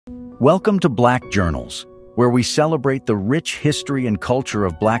Welcome to Black Journals, where we celebrate the rich history and culture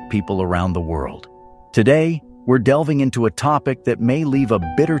of Black people around the world. Today, we're delving into a topic that may leave a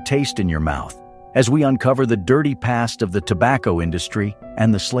bitter taste in your mouth as we uncover the dirty past of the tobacco industry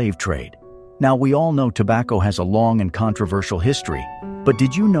and the slave trade. Now, we all know tobacco has a long and controversial history, but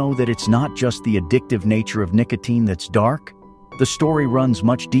did you know that it's not just the addictive nature of nicotine that's dark? The story runs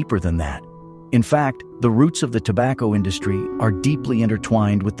much deeper than that. In fact, the roots of the tobacco industry are deeply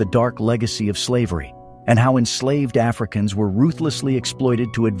intertwined with the dark legacy of slavery and how enslaved Africans were ruthlessly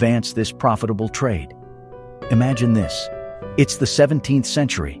exploited to advance this profitable trade. Imagine this. It's the 17th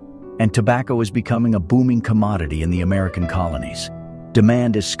century, and tobacco is becoming a booming commodity in the American colonies.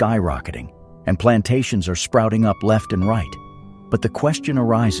 Demand is skyrocketing, and plantations are sprouting up left and right. But the question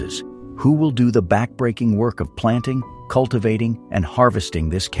arises, who will do the backbreaking work of planting, cultivating, and harvesting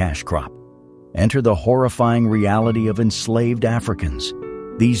this cash crop? Enter the horrifying reality of enslaved Africans.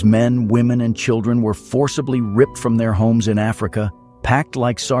 These men, women, and children were forcibly ripped from their homes in Africa, packed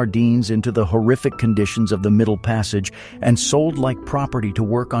like sardines into the horrific conditions of the Middle Passage, and sold like property to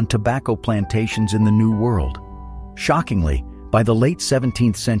work on tobacco plantations in the New World. Shockingly, by the late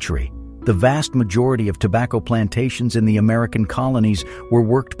 17th century, the vast majority of tobacco plantations in the American colonies were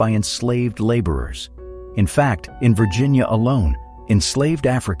worked by enslaved laborers. In fact, in Virginia alone, enslaved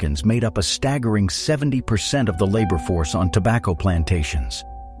Africans made up a staggering 70% of the labor force on tobacco plantations.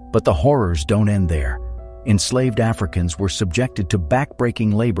 But the horrors don't end there. Enslaved Africans were subjected to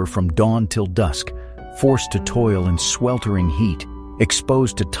backbreaking labor from dawn till dusk, forced to toil in sweltering heat,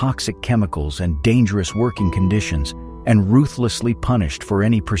 exposed to toxic chemicals and dangerous working conditions, and ruthlessly punished for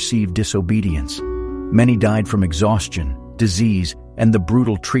any perceived disobedience. Many died from exhaustion, disease, and the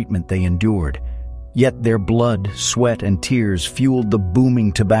brutal treatment they endured. Yet their blood, sweat, and tears fueled the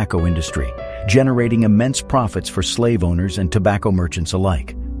booming tobacco industry, generating immense profits for slave owners and tobacco merchants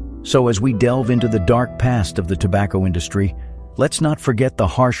alike. So as we delve into the dark past of the tobacco industry, let's not forget the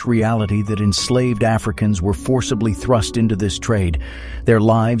harsh reality that enslaved Africans were forcibly thrust into this trade, their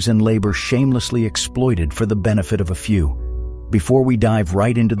lives and labor shamelessly exploited for the benefit of a few. Before we dive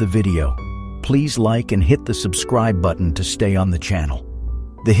right into the video, please like and hit the subscribe button to stay on the channel.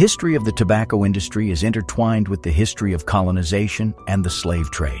 The history of the tobacco industry is intertwined with the history of colonization and the slave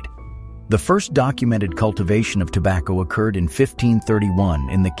trade. The first documented cultivation of tobacco occurred in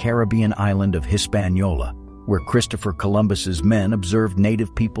 1531 in the Caribbean island of Hispaniola, where Christopher Columbus's men observed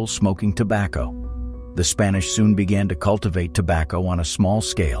native people smoking tobacco. The Spanish soon began to cultivate tobacco on a small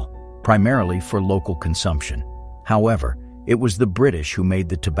scale, primarily for local consumption. However, it was the British who made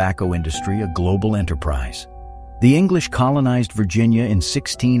the tobacco industry a global enterprise. The English colonized Virginia in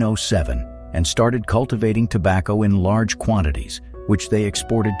 1607 and started cultivating tobacco in large quantities, which they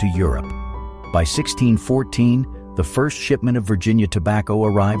exported to Europe. By 1614, the first shipment of Virginia tobacco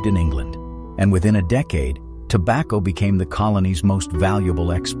arrived in England, and within a decade, tobacco became the colony's most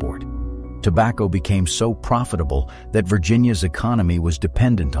valuable export. Tobacco became so profitable that Virginia's economy was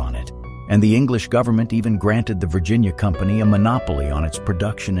dependent on it, and the English government even granted the Virginia Company a monopoly on its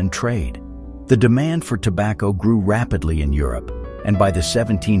production and trade. The demand for tobacco grew rapidly in Europe, and by the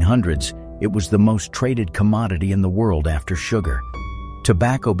 1700s, it was the most traded commodity in the world after sugar.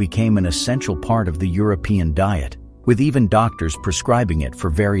 Tobacco became an essential part of the European diet, with even doctors prescribing it for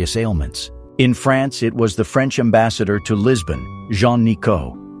various ailments. In France, it was the French ambassador to Lisbon, Jean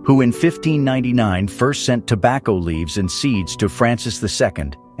Nicot, who in 1599 first sent tobacco leaves and seeds to Francis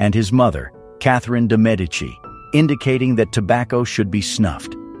II and his mother, Catherine de' Medici, indicating that tobacco should be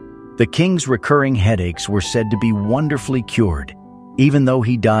snuffed. The king's recurring headaches were said to be wonderfully cured, even though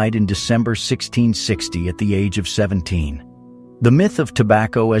he died in December 1660 at the age of 17. The myth of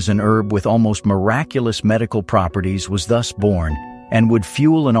tobacco as an herb with almost miraculous medical properties was thus born and would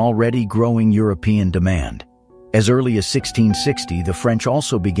fuel an already growing European demand. As early as 1660, the French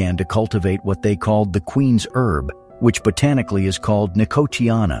also began to cultivate what they called the Queen's herb, which botanically is called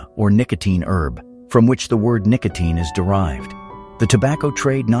nicotiana or nicotine herb, from which the word nicotine is derived. The tobacco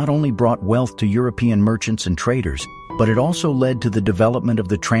trade not only brought wealth to European merchants and traders, but it also led to the development of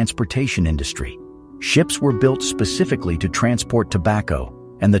the transportation industry. Ships were built specifically to transport tobacco,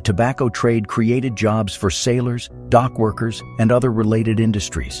 and the tobacco trade created jobs for sailors, dock workers, and other related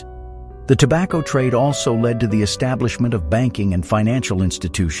industries. The tobacco trade also led to the establishment of banking and financial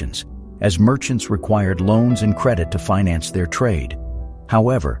institutions, as merchants required loans and credit to finance their trade.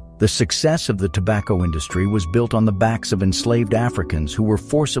 However, the success of the tobacco industry was built on the backs of enslaved Africans who were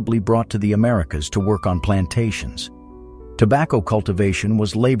forcibly brought to the Americas to work on plantations. Tobacco cultivation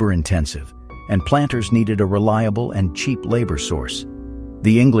was labor-intensive, and planters needed a reliable and cheap labor source.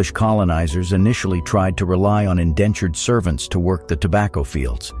 The English colonizers initially tried to rely on indentured servants to work the tobacco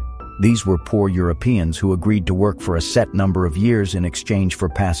fields. These were poor Europeans who agreed to work for a set number of years in exchange for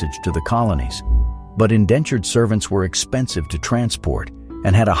passage to the colonies. But indentured servants were expensive to transport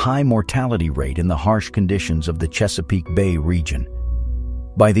and had a high mortality rate in the harsh conditions of the Chesapeake Bay region.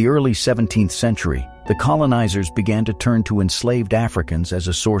 By the early 17th century, the colonizers began to turn to enslaved Africans as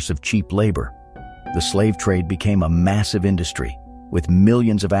a source of cheap labor. The slave trade became a massive industry, with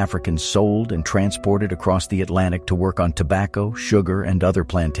millions of Africans sold and transported across the Atlantic to work on tobacco, sugar, and other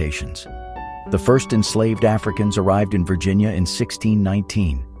plantations. The first enslaved Africans arrived in Virginia in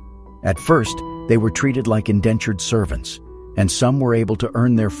 1619. At first, they were treated like indentured servants, and some were able to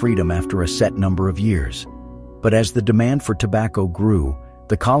earn their freedom after a set number of years. But as the demand for tobacco grew,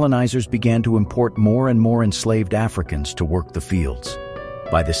 the colonizers began to import more and more enslaved Africans to work the fields.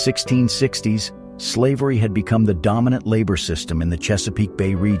 By the 1660s, slavery had become the dominant labor system in the Chesapeake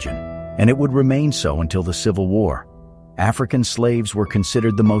Bay region, and it would remain so until the Civil War. African slaves were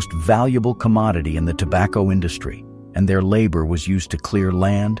considered the most valuable commodity in the tobacco industry, and their labor was used to clear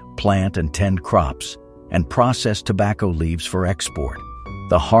land, plant and tend crops, and process tobacco leaves for export.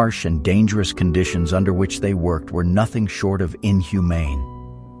 The harsh and dangerous conditions under which they worked were nothing short of inhumane.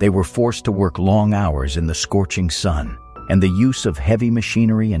 They were forced to work long hours in the scorching sun, and the use of heavy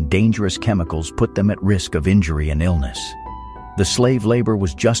machinery and dangerous chemicals put them at risk of injury and illness. The slave labor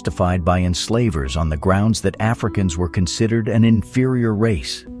was justified by enslavers on the grounds that Africans were considered an inferior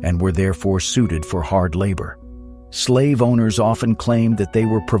race and were therefore suited for hard labor. Slave owners often claimed that they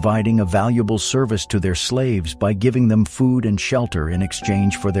were providing a valuable service to their slaves by giving them food and shelter in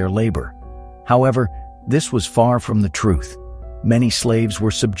exchange for their labor. However, this was far from the truth. Many slaves were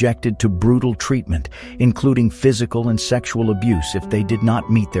subjected to brutal treatment, including physical and sexual abuse if they did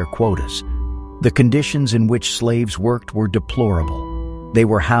not meet their quotas. The conditions in which slaves worked were deplorable. They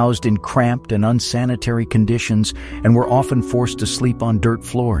were housed in cramped and unsanitary conditions and were often forced to sleep on dirt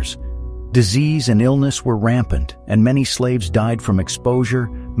floors. Disease and illness were rampant, and many slaves died from exposure,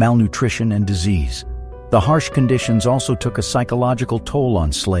 malnutrition, and disease. The harsh conditions also took a psychological toll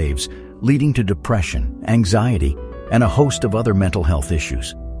on slaves, leading to depression, anxiety, and a host of other mental health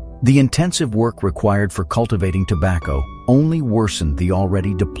issues. The intensive work required for cultivating tobacco only worsened the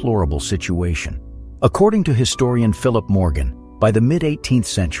already deplorable situation. According to historian Philip Morgan, by the mid-18th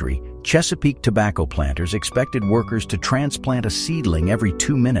century, Chesapeake tobacco planters expected workers to transplant a seedling every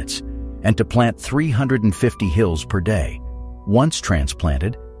 2 minutes and to plant 350 hills per day. Once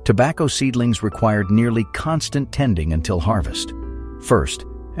transplanted, tobacco seedlings required nearly constant tending until harvest. First,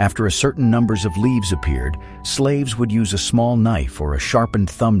 after a certain numbers of leaves appeared, slaves would use a small knife or a sharpened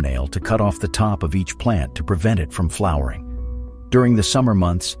thumbnail to cut off the top of each plant to prevent it from flowering. During the summer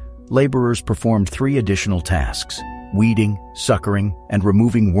months, laborers performed 3 additional tasks: weeding, suckering, and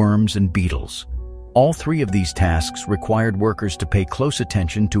removing worms and beetles. All 3 of these tasks required workers to pay close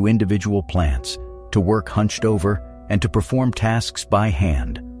attention to individual plants, to work hunched over, and to perform tasks by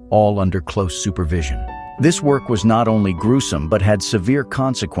hand, all under close supervision. This work was not only gruesome but had severe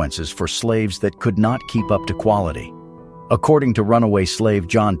consequences for slaves that could not keep up to quality. According to runaway slave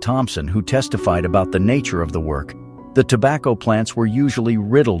John Thompson, who testified about the nature of the work, the tobacco plants were usually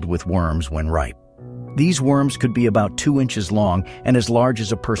riddled with worms when ripe. These worms could be about 2 inches long and as large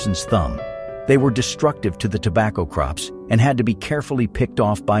as a person's thumb. They were destructive to the tobacco crops and had to be carefully picked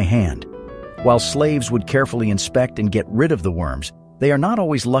off by hand. While slaves would carefully inspect and get rid of the worms, they are not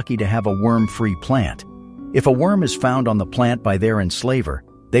always lucky to have a worm-free plant. If a worm is found on the plant by their enslaver,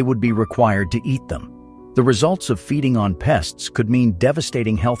 they would be required to eat them. The results of feeding on pests could mean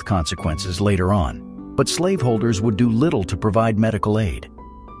devastating health consequences later on, but slaveholders would do little to provide medical aid.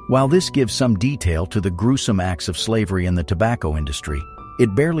 While this gives some detail to the gruesome acts of slavery in the tobacco industry,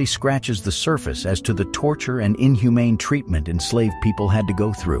 it barely scratches the surface as to the torture and inhumane treatment enslaved people had to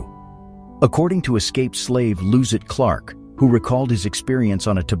go through. According to escaped slave Luzit Clark, who recalled his experience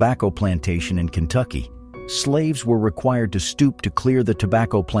on a tobacco plantation in Kentucky, slaves were required to stoop to clear the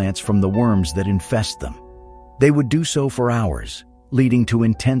tobacco plants from the worms that infest them. They would do so for hours, leading to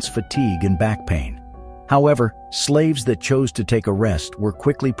intense fatigue and back pain. However, slaves that chose to take a rest were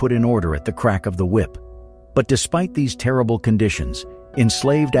quickly put in order at the crack of the whip. But despite these terrible conditions,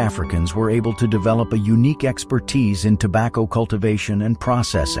 enslaved Africans were able to develop a unique expertise in tobacco cultivation and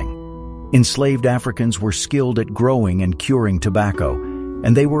processing. Enslaved Africans were skilled at growing and curing tobacco,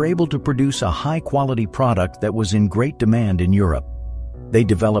 and they were able to produce a high-quality product that was in great demand in Europe. They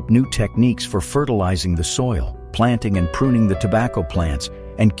developed new techniques for fertilizing the soil, planting and pruning the tobacco plants,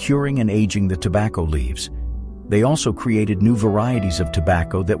 and curing and aging the tobacco leaves. They also created new varieties of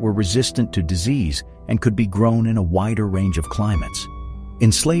tobacco that were resistant to disease and could be grown in a wider range of climates.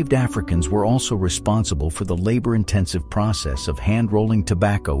 Enslaved Africans were also responsible for the labor-intensive process of hand-rolling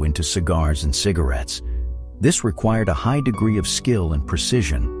tobacco into cigars and cigarettes. This required a high degree of skill and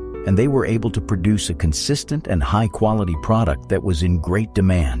precision, and they were able to produce a consistent and high-quality product that was in great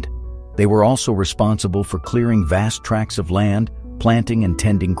demand. They were also responsible for clearing vast tracts of land, planting and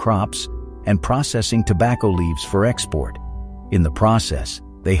tending crops, and processing tobacco leaves for export. In the process,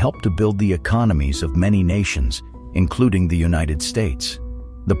 they helped to build the economies of many nations, including the United States.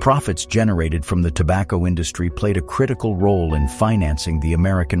 The profits generated from the tobacco industry played a critical role in financing the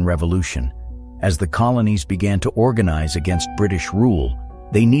American Revolution. As the colonies began to organize against British rule,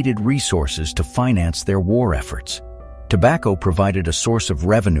 they needed resources to finance their war efforts. Tobacco provided a source of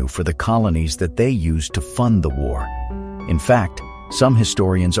revenue for the colonies that they used to fund the war. In fact, some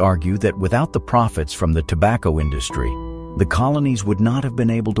historians argue that without the profits from the tobacco industry, the colonies would not have been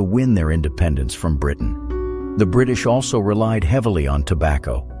able to win their independence from Britain. The British also relied heavily on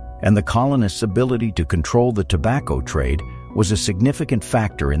tobacco, and the colonists' ability to control the tobacco trade was a significant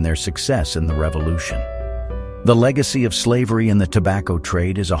factor in their success in the Revolution. The legacy of slavery in the tobacco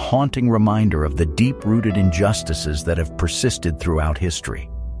trade is a haunting reminder of the deep-rooted injustices that have persisted throughout history.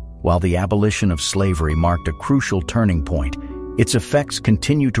 While the abolition of slavery marked a crucial turning point, its effects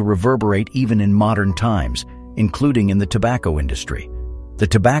continue to reverberate even in modern times, including in the tobacco industry. The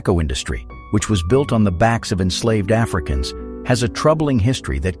tobacco industry, which was built on the backs of enslaved Africans, has a troubling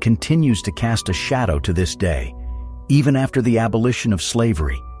history that continues to cast a shadow to this day. Even after the abolition of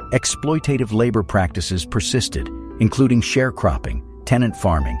slavery, exploitative labor practices persisted, including sharecropping, tenant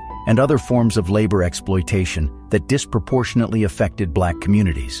farming, and other forms of labor exploitation that disproportionately affected Black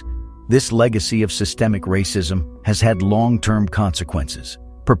communities. This legacy of systemic racism has had long-term consequences,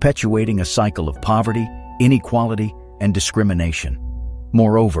 perpetuating a cycle of poverty, inequality, and discrimination.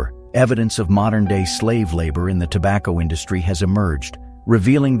 Moreover, evidence of modern-day slave labor in the tobacco industry has emerged,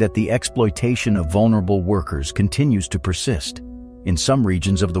 revealing that the exploitation of vulnerable workers continues to persist. In some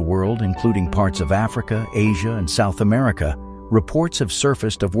regions of the world, including parts of Africa, Asia, and South America, reports have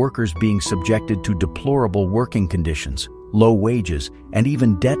surfaced of workers being subjected to deplorable working conditions, low wages, and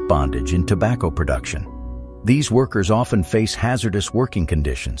even debt bondage in tobacco production. These workers often face hazardous working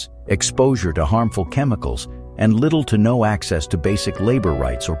conditions, exposure to harmful chemicals, and little to no access to basic labor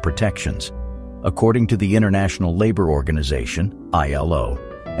rights or protections. According to the International Labor Organization, ILO,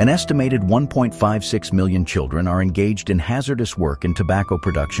 an estimated 1.56 million children are engaged in hazardous work in tobacco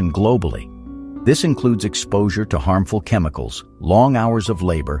production globally. This includes exposure to harmful chemicals, long hours of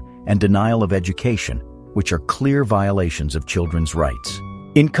labor, and denial of education, which are clear violations of children's rights.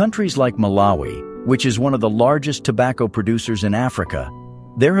 In countries like Malawi, which is one of the largest tobacco producers in Africa,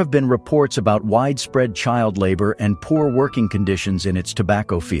 there have been reports about widespread child labor and poor working conditions in its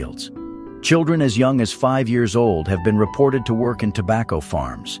tobacco fields. Children as young as 5 years old have been reported to work in tobacco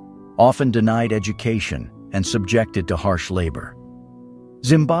farms, often denied education and subjected to harsh labor.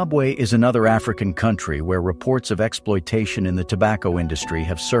 Zimbabwe is another African country where reports of exploitation in the tobacco industry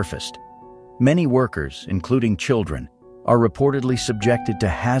have surfaced. Many workers, including children, are reportedly subjected to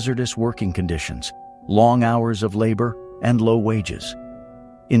hazardous working conditions, long hours of labor, and low wages.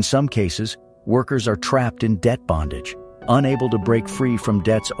 In some cases, workers are trapped in debt bondage, unable to break free from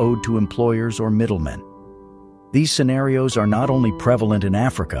debts owed to employers or middlemen. These scenarios are not only prevalent in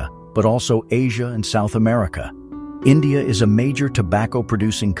Africa, but also Asia and South America. India is a major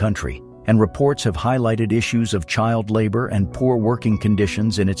tobacco-producing country, and reports have highlighted issues of child labor and poor working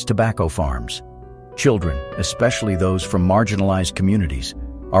conditions in its tobacco farms. Children, especially those from marginalized communities,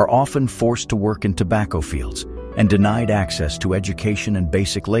 are often forced to work in tobacco fields and denied access to education and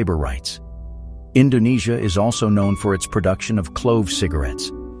basic labor rights. Indonesia is also known for its production of clove cigarettes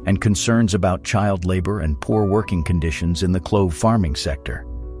and concerns about child labor and poor working conditions in the clove farming sector.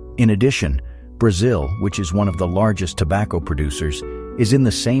 In addition, Brazil, which is one of the largest tobacco producers, is in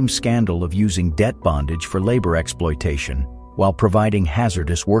the same scandal of using debt bondage for labor exploitation while providing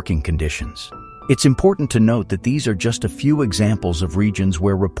hazardous working conditions. It's important to note that these are just a few examples of regions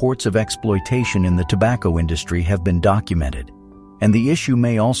where reports of exploitation in the tobacco industry have been documented, and the issue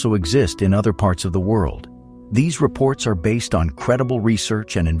may also exist in other parts of the world. These reports are based on credible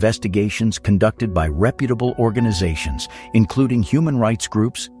research and investigations conducted by reputable organizations, including human rights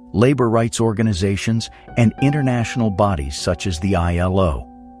groups, labor rights organizations, and international bodies such as the ILO.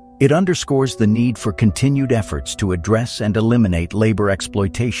 It underscores the need for continued efforts to address and eliminate labor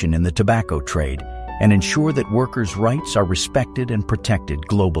exploitation in the tobacco trade and ensure that workers' rights are respected and protected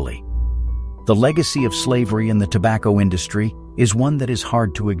globally. The legacy of slavery in the tobacco industry is one that is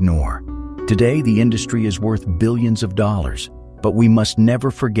hard to ignore. Today, the industry is worth billions of dollars, but we must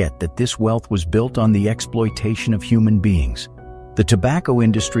never forget that this wealth was built on the exploitation of human beings. The The tobacco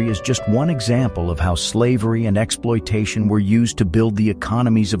industry is just one example of how slavery and exploitation were used to build the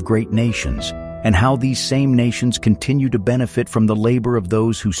economies of great nations, and how these same nations continue to benefit from the labor of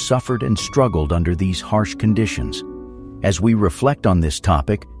those who suffered and struggled under these harsh conditions. As we reflect on this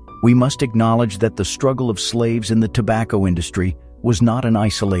topic, we must acknowledge that the struggle of slaves in the tobacco industry was not an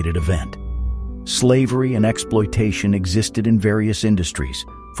isolated event. Slavery and exploitation existed in various industries,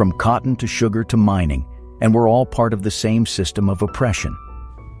 from cotton to sugar to mining, and were all part of the same system of oppression.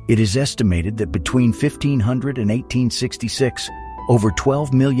 It is estimated that between 1500 and 1866, over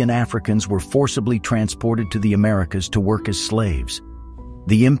 12 million Africans were forcibly transported to the Americas to work as slaves.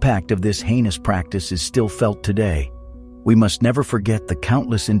 The impact of this heinous practice is still felt today. We must never forget the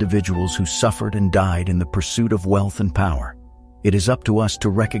countless individuals who suffered and died in the pursuit of wealth and power. It is up to us to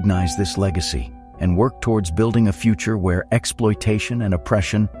recognize this legacy and work towards building a future where exploitation and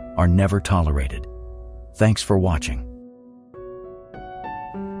oppression are never tolerated. Thanks for watching.